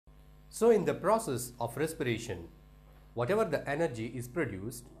So in the process of respiration, whatever the energy is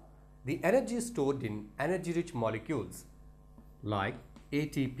produced, the energy is stored in energy-rich molecules like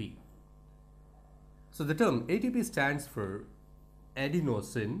ATP. So the term ATP stands for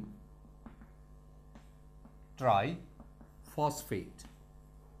adenosine triphosphate.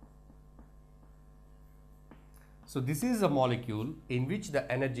 So this is a molecule in which the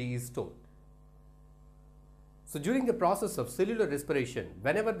energy is stored. So during the process of cellular respiration,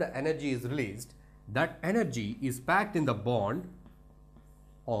 whenever the energy is released, that energy is packed in the bond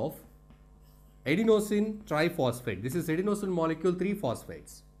of adenosine triphosphate. This is adenosine molecule 3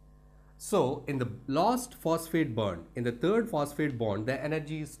 phosphates. So in the last phosphate bond, in the third phosphate bond, the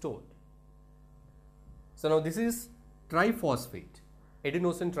energy is stored. So now this is triphosphate,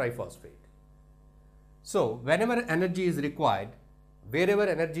 adenosine triphosphate. So whenever energy is required, wherever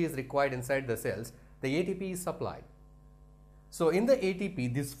energy is required inside the cells, the ATP is supplied. So in the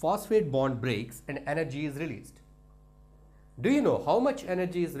ATP, this phosphate bond breaks and energy is released. Do you know how much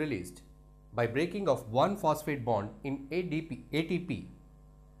energy is released by breaking of one phosphate bond in ATP?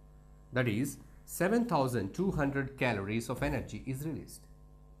 That is 7,200 calories of energy is released.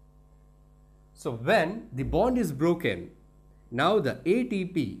 So when the bond is broken, now the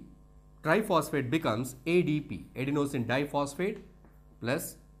ATP triphosphate becomes ADP, adenosine diphosphate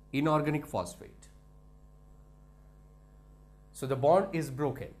plus inorganic phosphate. So the bond is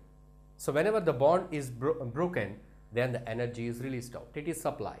broken. So whenever the bond is broken, then the energy is released out. It is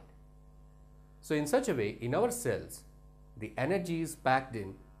supplied. So in such a way, in our cells, the energy is packed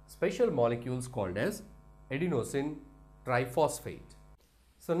in special molecules called as adenosine triphosphate.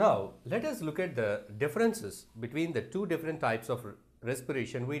 So now let us look at the differences between the two different types of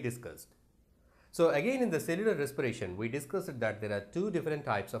respiration we discussed. So again, in the cellular respiration, we discussed that there are two different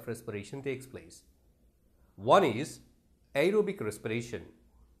types of respiration takes place. One is aerobic respiration.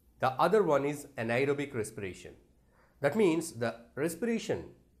 The other one is anaerobic respiration. That means the respiration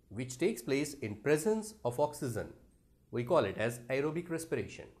which takes place in presence of oxygen, we call it as aerobic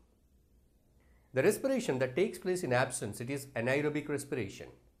respiration. The respiration that takes place in absence, it is anaerobic respiration.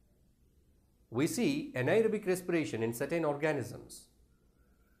 We see anaerobic respiration in certain organisms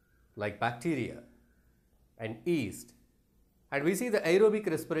like bacteria and yeast, and we see the aerobic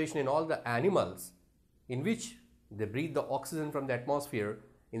respiration in all the animals in which they breathe the oxygen from the atmosphere.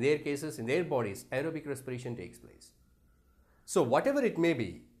 In their cases, in their bodies, aerobic respiration takes place. So whatever it may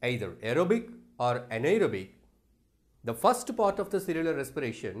be, either aerobic or anaerobic, the first part of the cellular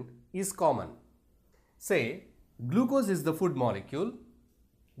respiration is common. Say, glucose is the food molecule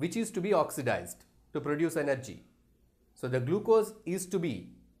which is to be oxidized to produce energy. So the glucose is to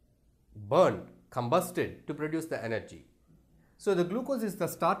be burned, combusted to produce the energy. So the glucose is the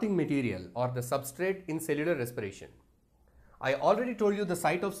starting material or the substrate in cellular respiration. I already told you the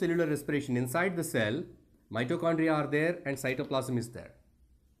site of cellular respiration. Inside the cell, mitochondria are there and cytoplasm is there.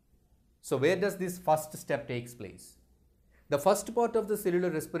 So where does this first step takes place? The first part of the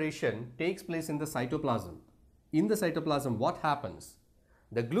cellular respiration takes place in the cytoplasm. In the cytoplasm, what happens?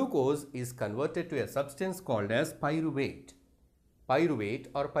 The glucose is converted to a substance called as pyruvate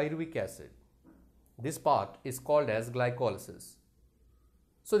or pyruvic acid. This part is called as glycolysis.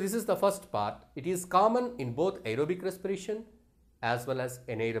 So this is the first part. It is common in both aerobic respiration as well as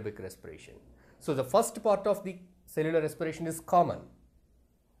anaerobic respiration. So the first part of the cellular respiration is common.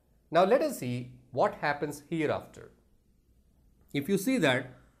 Now let us see what happens hereafter. If you see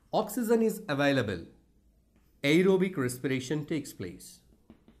that oxygen is available, aerobic respiration takes place.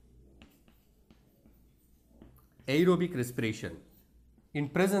 Aerobic respiration in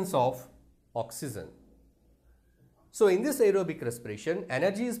presence of oxygen. So in this aerobic respiration,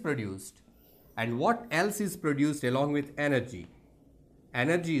 energy is produced, and what else is produced along with energy?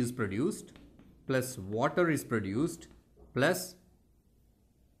 Energy is produced plus water is produced plus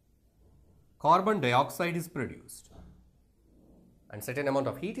carbon dioxide is produced, and certain amount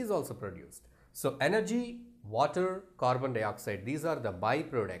of heat is also produced. So energy, water, carbon dioxide, these are the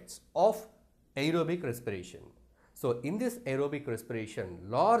byproducts of aerobic respiration. So in this aerobic respiration,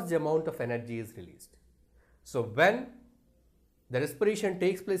 large amount of energy is released. So when the respiration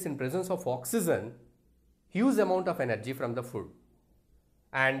takes place in presence of oxygen, huge amount of energy from the food.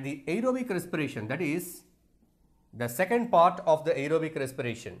 And the aerobic respiration, that is the second part of the aerobic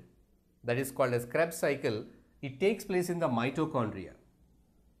respiration, that is called as Krebs cycle, it takes place in the mitochondria.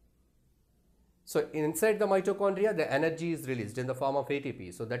 So inside the mitochondria, the energy is released in the form of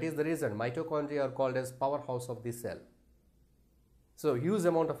ATP. So that is the reason mitochondria are called as powerhouse of the cell. So huge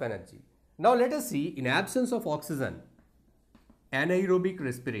amount of energy. Now let us see, in absence of oxygen, anaerobic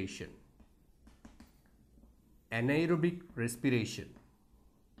respiration. Anaerobic respiration.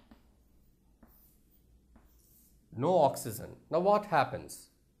 no oxygen. Now what happens?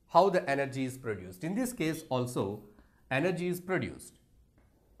 How the energy is produced? In this case also energy is produced.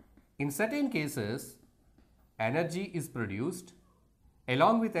 In certain cases energy is produced.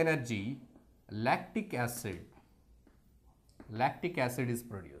 Along with energy, lactic acid is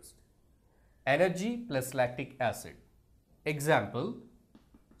produced. Energy plus lactic acid. Example.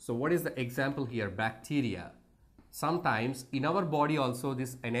 So what is the example here? Bacteria. Sometimes in our body also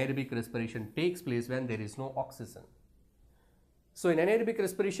this anaerobic respiration takes place when there is no oxygen. So in anaerobic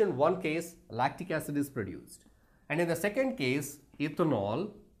respiration, one case lactic acid is produced, and in the second case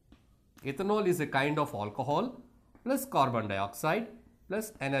ethanol. Ethanol is a kind of alcohol plus carbon dioxide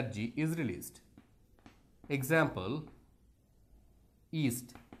plus energy is released. Example,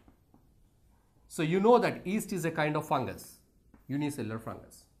 yeast. So you know that yeast is a kind of fungus, unicellular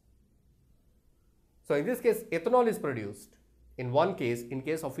fungus. So in this case ethanol is produced in one case, in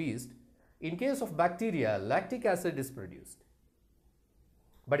case of yeast. In case of bacteria, lactic acid is produced.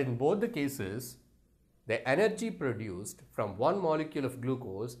 But in both the cases, the energy produced from one molecule of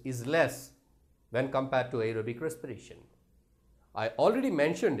glucose is less when compared to aerobic respiration. I already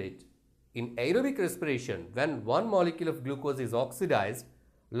mentioned it. In aerobic respiration, when one molecule of glucose is oxidized,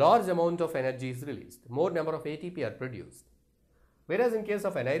 large amount of energy is released. More number of ATP are produced. Whereas in case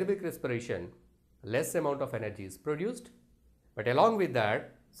of anaerobic respiration, less amount of energy is produced, but along with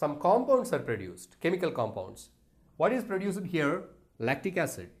that, some compounds are produced, chemical compounds. What is produced here? Lactic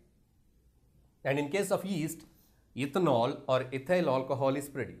acid. And in case of yeast, ethanol or ethyl alcohol is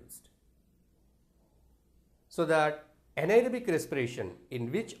produced. So that anaerobic respiration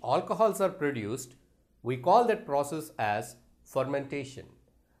in which alcohols are produced, we call that process as fermentation.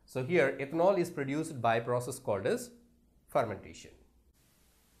 So here ethanol is produced by a process called as fermentation.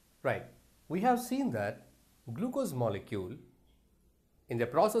 Right. We have seen that glucose molecule in the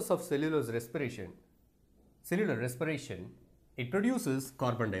process of cellular respiration, it produces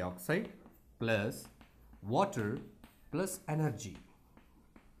carbon dioxide plus water plus energy.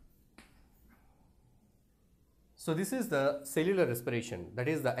 So this is the cellular respiration, that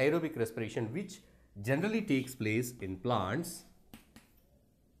is the aerobic respiration, which generally takes place in plants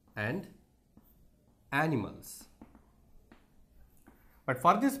and animals. But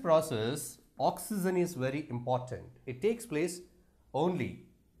for this process, oxygen is very important. It takes place only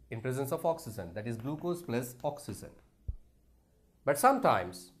in presence of oxygen, that is glucose plus oxygen. But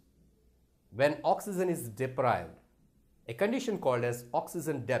sometimes when oxygen is deprived, a condition called as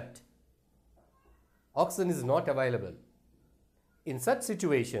oxygen debt, oxygen is not available. In such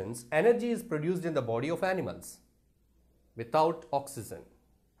situations, energy is produced in the body of animals without oxygen.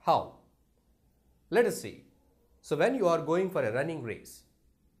 How? Let us see. So when you are going for a running race,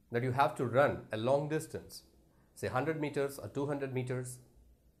 that you have to run a long distance, say 100 meters or 200 meters,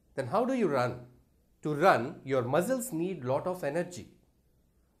 then how do you run? To run, your muscles need lot of energy.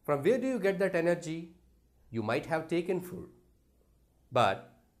 From where do you get that energy? You might have taken food.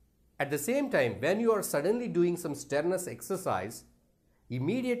 But at the same time, when you are suddenly doing some strenuous exercise,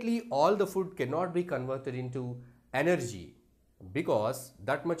 immediately all the food cannot be converted into energy because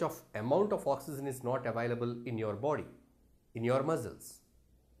that much of amount of oxygen is not available in your body, in your muscles.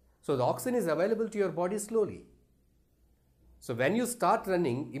 So the oxygen is available to your body slowly. So when you start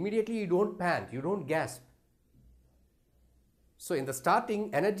running, immediately you don't pant, you don't gasp. So in the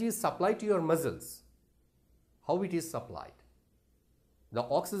starting, energy is supplied to your muscles. How it is supplied? The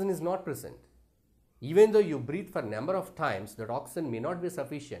oxygen is not present. Even though you breathe for a number of times, that oxygen may not be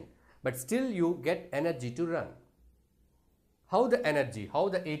sufficient, but still you get energy to run. How the energy, how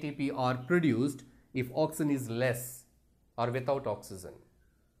the ATP are produced if oxygen is less or without oxygen?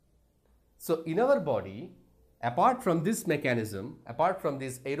 So in our body, apart from this mechanism, apart from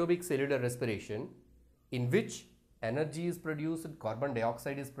this aerobic cellular respiration, in which energy is produced, carbon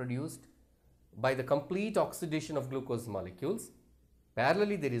dioxide is produced by the complete oxidation of glucose molecules,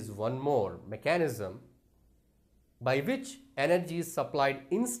 parallelly there is one more mechanism by which energy is supplied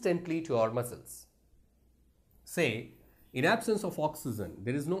instantly to our muscles. Say, in absence of oxygen,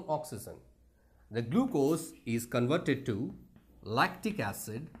 there is no oxygen. The glucose is converted to lactic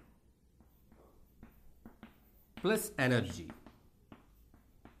acid plus energy.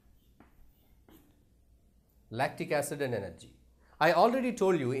 Lactic acid and energy. I already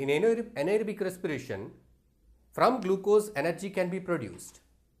told you in anaerobic respiration, from glucose energy can be produced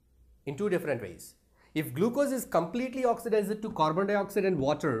in two different ways. If glucose is completely oxidized to carbon dioxide and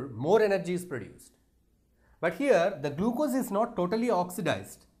water, more energy is produced. But here the glucose is not totally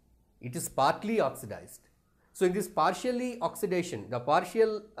oxidized, it is partly oxidized. So in this partially oxidation, the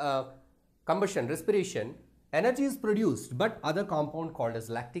partial combustion, respiration, energy is produced, but other compound called as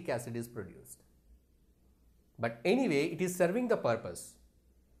lactic acid is produced. But anyway, it is serving the purpose.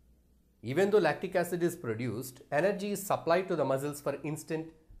 Even though lactic acid is produced, energy is supplied to the muscles for instant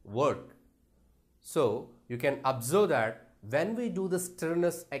work. So you can observe that when we do the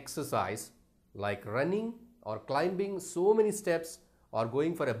strenuous exercise like running or climbing so many steps or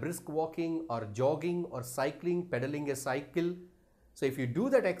going for a brisk walking or jogging or cycling, pedaling a cycle. So if you do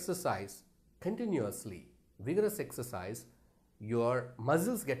that exercise continuously, vigorous exercise, your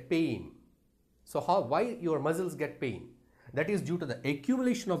muscles get pain. So why your muscles get pain? That is due to the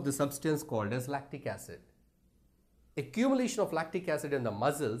accumulation of the substance called as lactic acid. Accumulation of lactic acid in the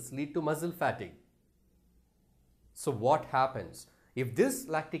muscles lead to muscle fatigue. So what happens? If this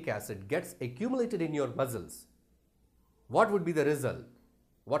lactic acid gets accumulated in your muscles, what would be the result?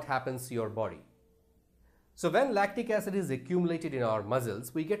 What happens to your body? So when lactic acid is accumulated in our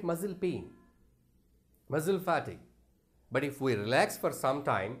muscles, we get muscle pain, muscle fatigue. But if we relax for some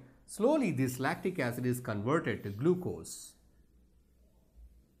time, slowly this lactic acid is converted to glucose.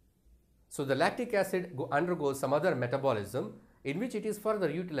 So the lactic acid undergoes some other metabolism in which it is further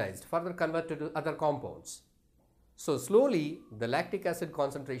utilized, further converted to other compounds. So slowly the lactic acid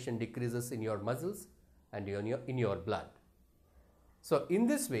concentration decreases in your muscles and in your blood. So in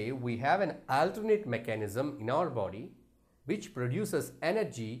this way we have an alternate mechanism in our body which produces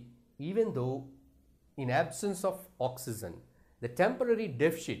energy even though in absence of oxygen. The temporary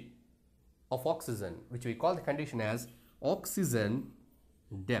deficit of oxygen, which we call the condition as oxygen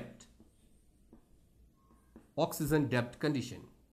debt condition.